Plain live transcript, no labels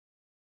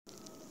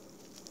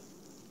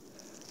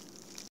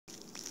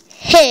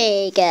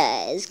Hey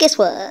guys, guess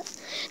what?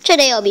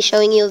 Today I'll be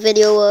showing you a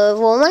video of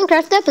a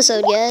Minecraft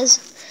episode, guys.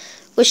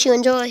 Wish you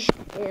enjoy,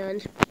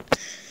 and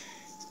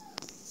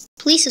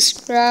please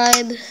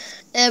subscribe,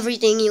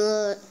 everything you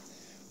want.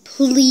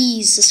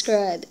 Please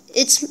subscribe.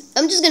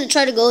 I'm just gonna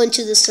try to go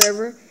into the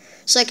server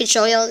so I can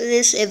show y'all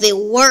this if it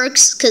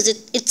works, because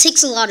it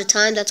takes a lot of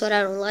time. That's what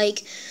I don't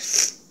like.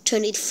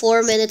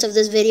 24 minutes of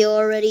this video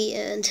already,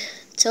 and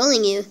I'm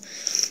telling you,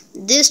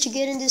 this to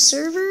get in this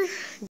server,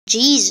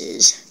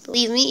 Jesus,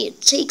 believe me,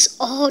 it takes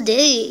all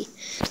day.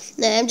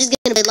 Nah, I'm just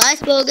gonna play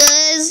Lifeboat,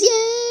 guys.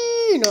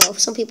 Yay! No,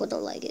 some people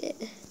don't like it,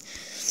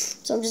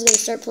 so I'm just gonna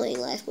start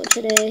playing Lifeboat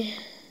today.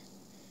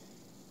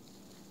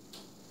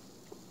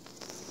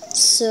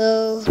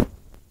 So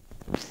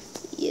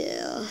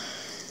yeah,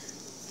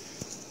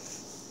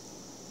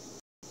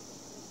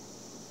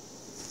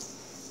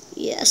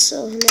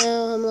 so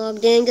now I'm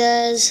logged in,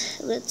 guys.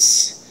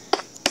 Let's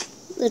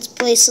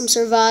play some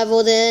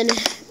survival then.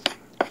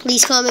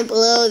 Please comment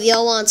below if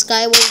y'all want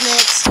Skywars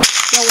next,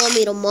 y'all want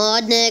me to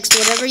mod next,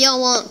 whatever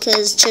y'all want,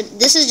 because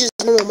this is just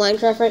normal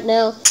Minecraft right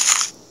now.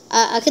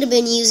 I could have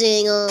been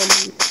using, I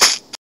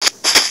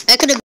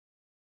could have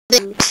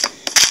been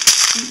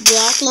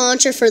block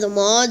launcher for the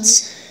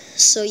mods.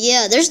 So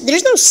yeah,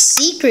 there's no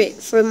secret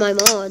for my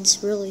mods,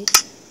 really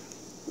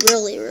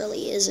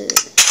isn't.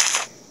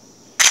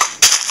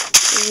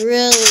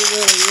 Really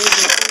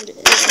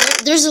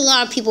isn't. There's a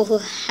lot of people who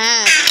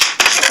have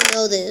to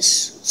know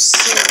this.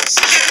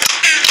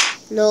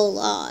 Seriously. No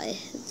lie.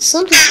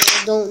 Some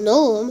people don't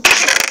know them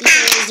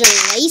because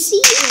they're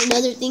lazy, or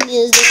another thing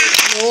is they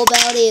don't know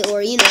about it,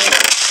 or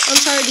I'm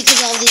sorry because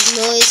of all this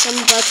noise. I'm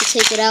about to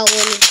take it out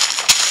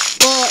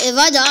well, if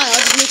I die, I'll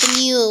just make a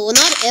new, well,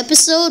 not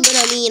episode, but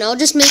I'll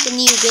just make a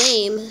new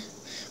game.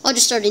 I'll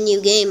just start a new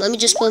game. Let me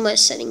just put my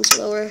settings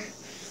lower.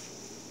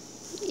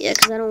 Yeah,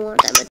 because I don't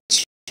want that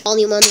much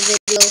volume on the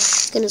video.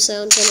 It's gonna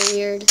sound kind of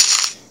weird,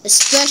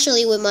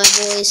 especially with my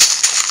voice.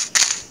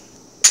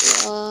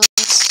 I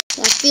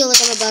feel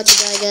like I'm about to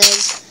die,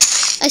 guys.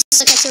 I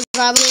suck at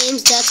survival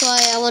games. That's why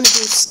I want to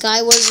do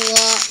Skywars a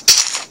lot.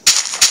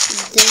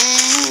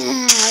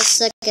 I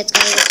suck at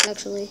Skywars,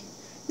 actually.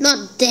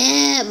 Not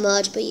that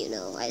much, but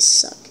I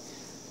suck.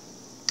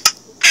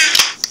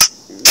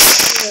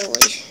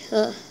 Really.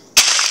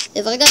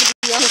 If I gotta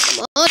be honest,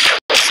 I'm honest.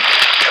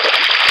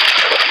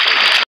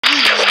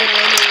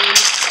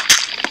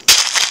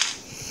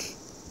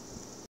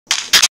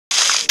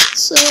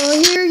 So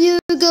here you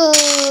go.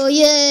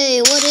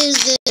 Yay, what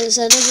is this?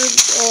 I've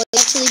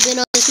actually been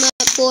on this map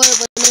before,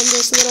 but I'm in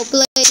this little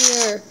place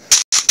here.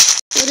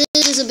 What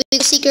is this? A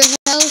big secret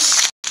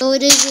house? No,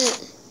 it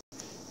isn't.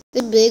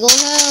 It's a big old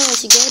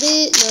house. You get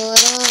it? No, I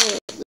don't.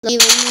 Not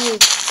even me.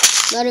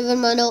 Not even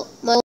my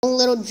own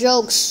little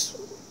jokes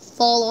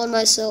fall on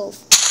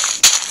myself.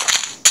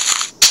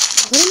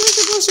 What am I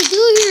supposed to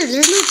do here?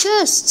 There's no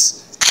chests.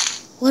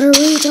 What a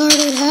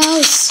retarded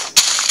house.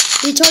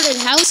 Retarded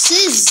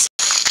houses.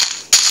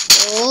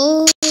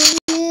 Oh,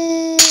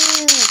 yeah.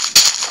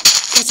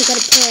 Guess I got a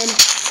plan.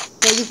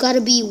 Now you gotta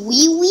be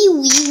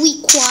wee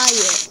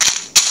quiet.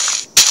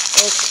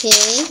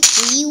 Okay?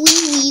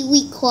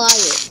 Wee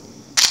quiet.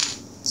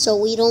 So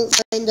we don't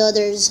find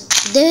others.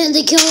 Then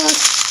they kill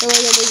us. And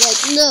we'll be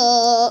like,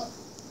 no.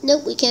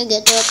 Nope, we can't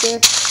get up there.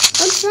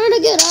 I'm trying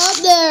to get up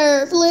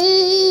there.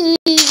 Please,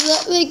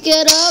 let me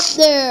get up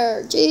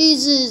there.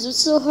 Jesus, what's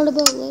so hard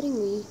about letting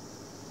me?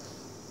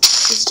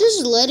 It's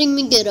just letting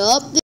me get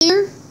up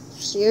there?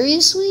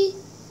 Seriously?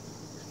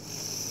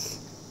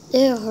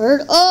 It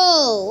hurt.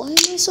 Oh, why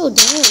am I so dumb,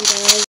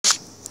 guys?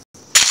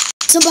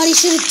 Somebody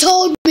should have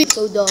told me.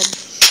 So dumb.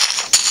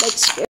 Like,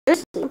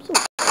 seriously, I'm so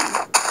dumb.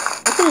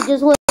 I could have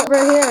just went over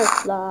here.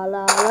 La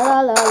la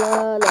la la la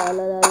la la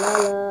la la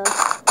la.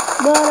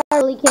 But I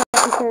really can't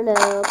enter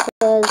now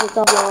because it's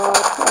all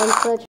blocked. I'm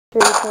such a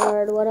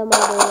retard. What am I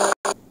doing?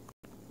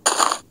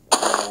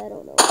 I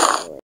don't know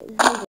what I'm doing.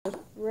 I'm just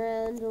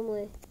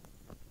randomly.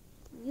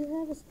 You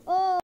have a...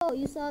 Oh,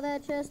 you saw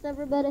that chest,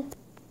 everybody?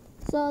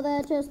 Saw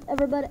that chest,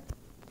 everybody?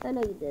 I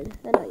know you did.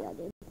 I know y'all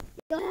did.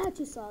 You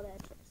actually saw that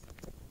chest.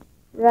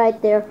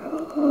 Right there.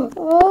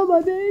 Oh,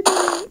 my baby.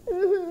 My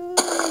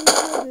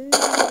baby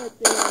right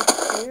there.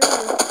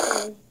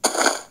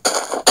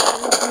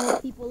 There's no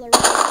people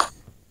around.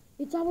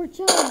 It's our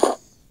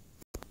chance.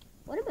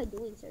 What am I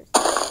doing, seriously?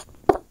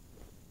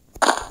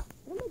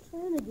 What am I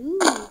trying to do?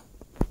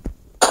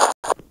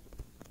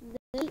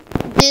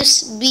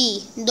 This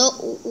be no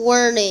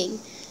warning.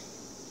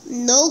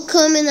 No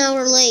come in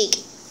our lake,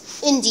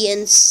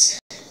 Indians.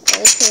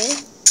 Okay.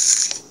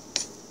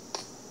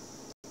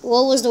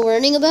 What was the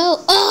warning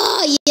about?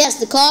 Oh, yes,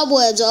 the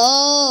cobwebs.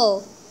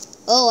 Oh,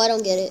 I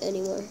don't get it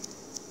anymore.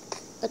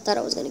 I thought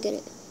I was gonna get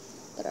it,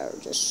 but I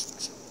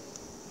just.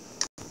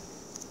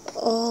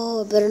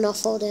 Oh, I better not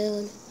fall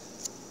down.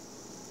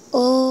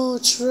 Oh,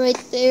 it's right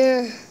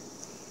there.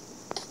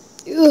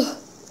 Ugh.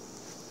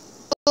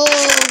 Oh,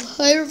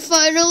 I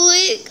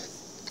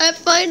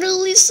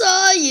finally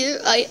saw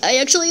you. I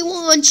actually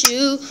want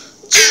you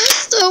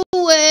just the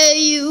way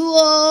you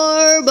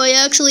are. But I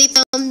actually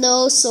found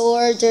no soul.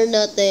 swords or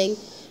nothing.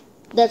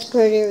 That's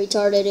pretty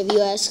retarded if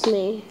you ask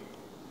me.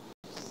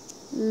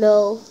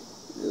 No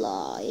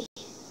lie.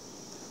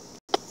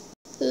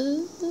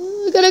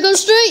 I gotta go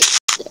straight.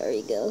 There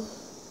you go.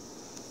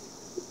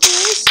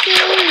 Yeah,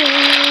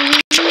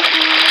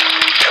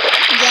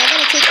 I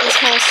gotta take this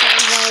whole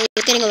sound volume.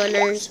 It's getting on my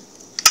nerves.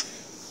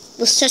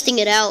 Was testing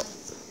it out.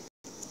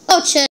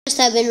 Oh, chests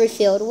have been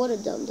refilled. What a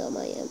dumb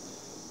I am.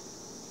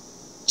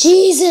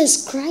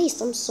 Jesus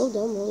Christ, I'm so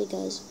dumb, really,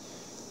 guys.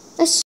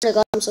 I swear to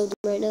God, I'm so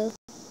dumb right now.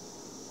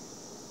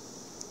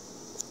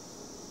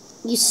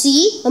 You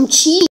see? I'm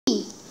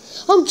cheating.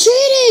 I'm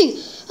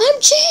cheating!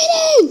 I'm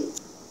cheating!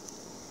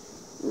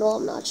 No,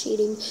 I'm not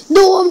cheating.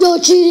 No, I'm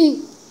not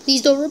cheating!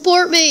 Please don't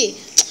report me.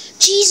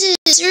 Jesus,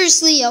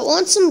 seriously, I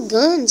want some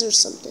guns or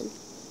something.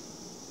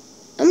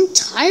 I'm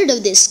tired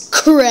of this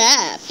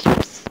crap.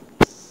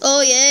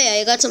 Oh, yeah,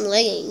 I got some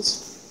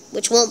leggings,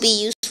 which won't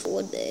be useful,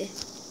 would they?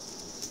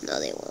 No,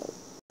 they won't.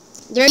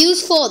 They're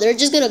useful. They're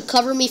just going to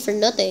cover me for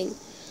nothing.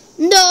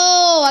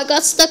 No, I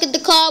got stuck in the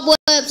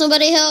cobweb.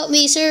 Somebody help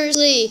me,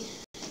 seriously.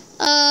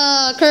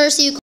 Curse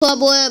you,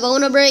 cobweb. I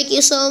want to break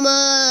you so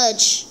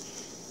much.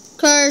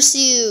 Curse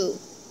you.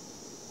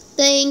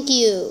 Thank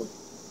you.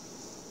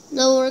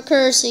 No, we're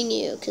cursing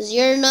you, because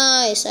you're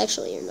nice.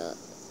 Actually, you're not.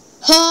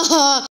 Ha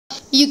ha.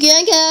 You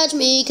can't catch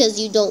me, because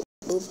you don't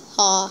move.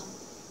 Ha.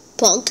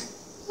 Punk.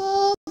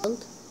 Ha,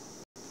 punk.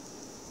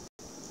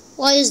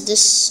 Why is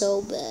this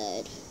so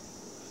bad?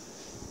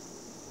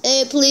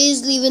 Hey,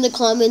 please leave in the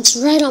comments.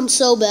 Right, I'm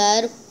so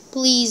bad.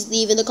 Please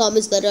leave in the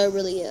comments that I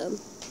really am.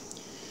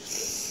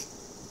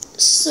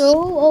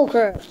 So,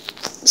 okay.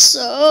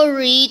 So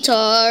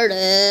retarded.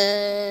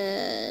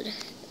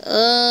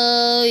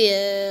 Oh,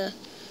 yeah.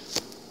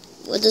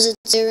 What does it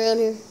say around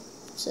here?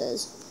 It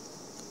says,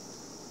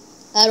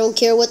 I don't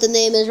care what the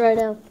name is right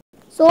now.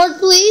 Sword,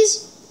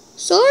 please?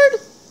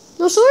 Sword?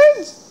 No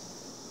swords?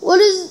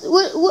 What is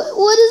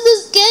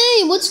this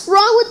game? What's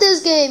wrong with this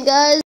game,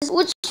 guys?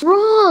 What's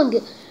wrong?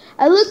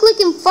 I look like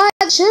in 5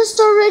 chests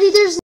already.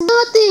 There's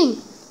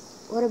nothing.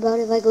 What about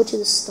if I go to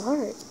the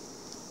start?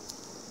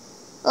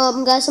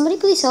 Guys, somebody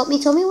please help me.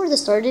 Tell me where the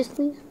start is,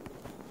 please.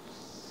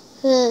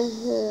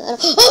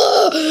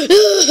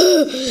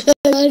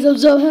 Guys, I'm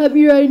so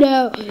happy right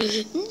now.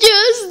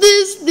 Just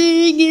this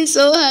thing is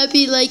so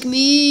happy like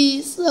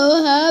me.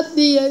 So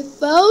happy I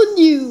found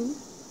you.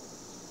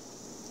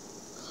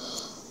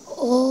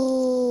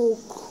 Oh,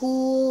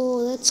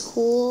 cool. That's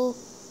cool.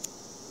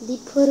 They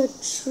put a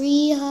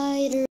tree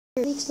hider.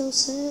 It makes no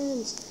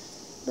sense.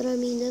 But I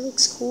mean, that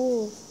looks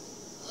cool.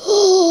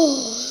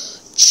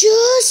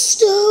 Just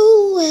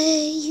the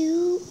way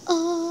you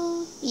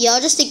are. Yeah,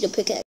 I'll just take the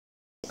pickaxe.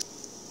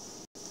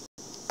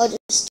 I'll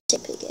just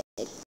take the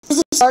pickaxe. Is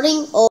it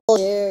starting? Oh,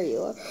 there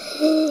you are.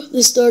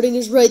 The starting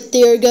is right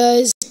there,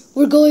 guys.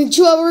 We're going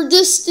to our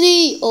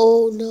destiny.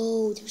 Oh,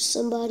 no. There's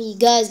somebody.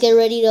 Guys, get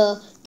ready to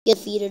get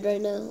defeated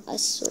right now. I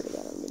swear to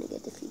God, I'm going to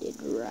get defeated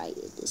right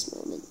at this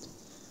moment.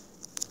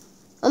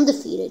 I'm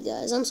defeated,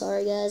 guys. I'm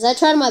sorry, guys. I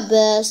tried my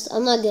best.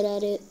 I'm not good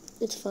at it.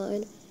 It's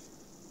fine.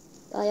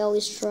 I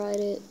always tried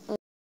it. I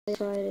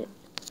tried it.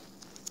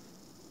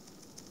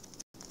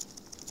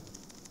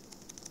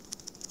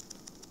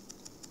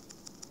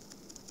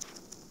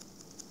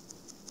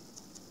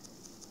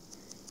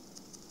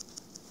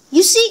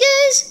 You see,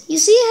 guys? You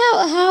see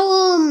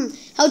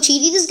how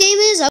cheaty this game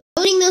is? I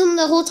was hitting him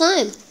the whole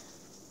time.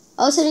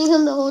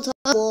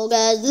 Well,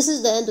 guys, this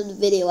is the end of the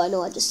video. I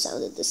know I just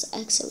sounded, this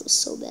accent was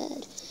so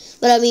bad.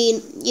 But I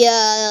mean,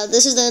 yeah,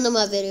 this is the end of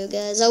my video,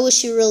 guys. I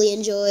wish you really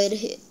enjoyed.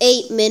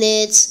 8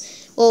 minutes.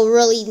 Well,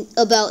 really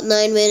about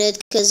 9 minutes,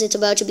 because it's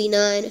about to be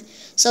 9.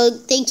 So,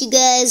 thank you,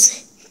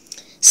 guys.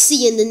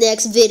 See you in the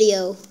next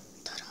video.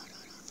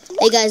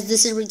 Hey, guys,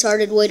 this is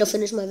retarded way to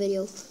finish my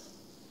video.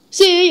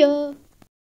 See ya!